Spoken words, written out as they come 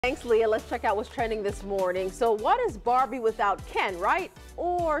Thanks, Leah. Let's check out what's trending this morning. So what is Barbie without Ken, right?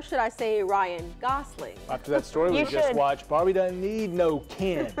 Or should I say Ryan Gosling? After that story we just watched, Barbie doesn't need no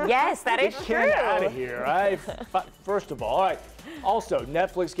Ken. Yes, that is true. Get Ken out of here, right? First of all right. Also,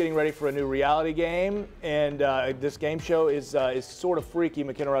 Netflix getting ready for a new reality game, and this game show is sort of freaky.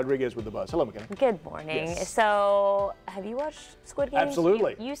 McKenna Rodriguez with the buzz. Hello, McKenna. Good morning. Yes. So, have you watched Squid Game?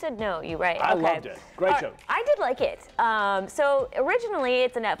 Absolutely. You said no. You right? I okay. loved it. Great show. I did like it. So originally,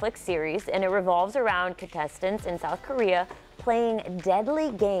 it's a Netflix series, and it revolves around contestants in South Korea playing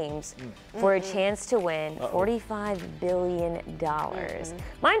deadly games for a chance to win $45 billion.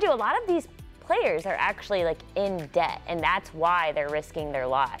 Mind you, a lot of these players are actually like in debt, and that's why they're risking their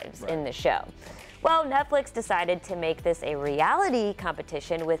lives in the show. Well, Netflix decided to make this a reality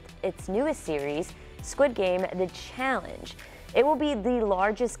competition with its newest series, Squid Game: The Challenge. It will be the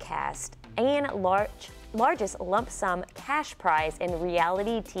largest cast and largest lump sum cash prize in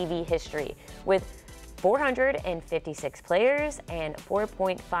reality TV history, with 456 players and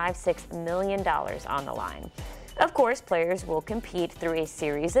 $4.56 million on the line. Of course, players will compete through a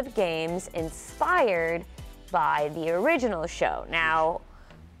series of games inspired by the original show. Now,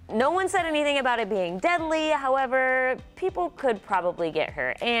 no one said anything about it being deadly. However, people could probably get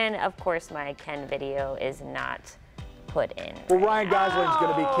hurt. And of course, my Ken video is not put in. Well, Ryan Gosling's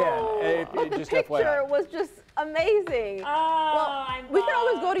going to be Ken. The picture was just amazing. Well, we can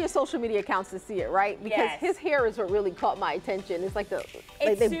always go to your social media accounts to see it, right? Because his hair is what really caught my attention. It's like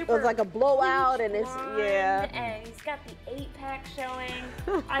it was like a blowout, and it's And he's got the 8-pack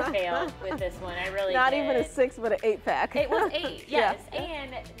showing. I failed with this one. I really not did. even a 6, but an 8-pack. It was 8, yes.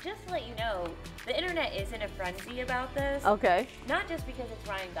 And just to let you know, the internet is in a frenzy about this. Okay. Not just because it's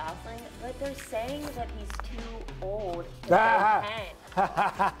Ryan Gosling, but they're saying that he's too old to play Ken.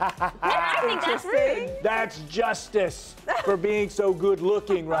 I think that's rude. That's justice for being so good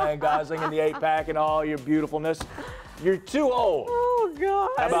looking, Ryan Gosling, in the 8-pack and all your beautifulness. You're too old. Oh, God.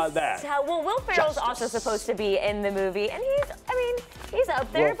 How about that? Well, Will Ferrell's also supposed to be in the movie, and he's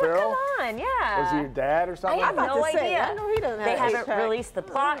up there, but come on, yeah. Was he your dad or something? I have no idea. I know he doesn't have They haven't 8-pack. released the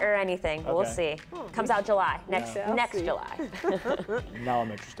plot or anything. We'll see. Comes out July, next July. Now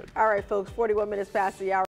I'm interested. All right, folks, 41 minutes past the hour.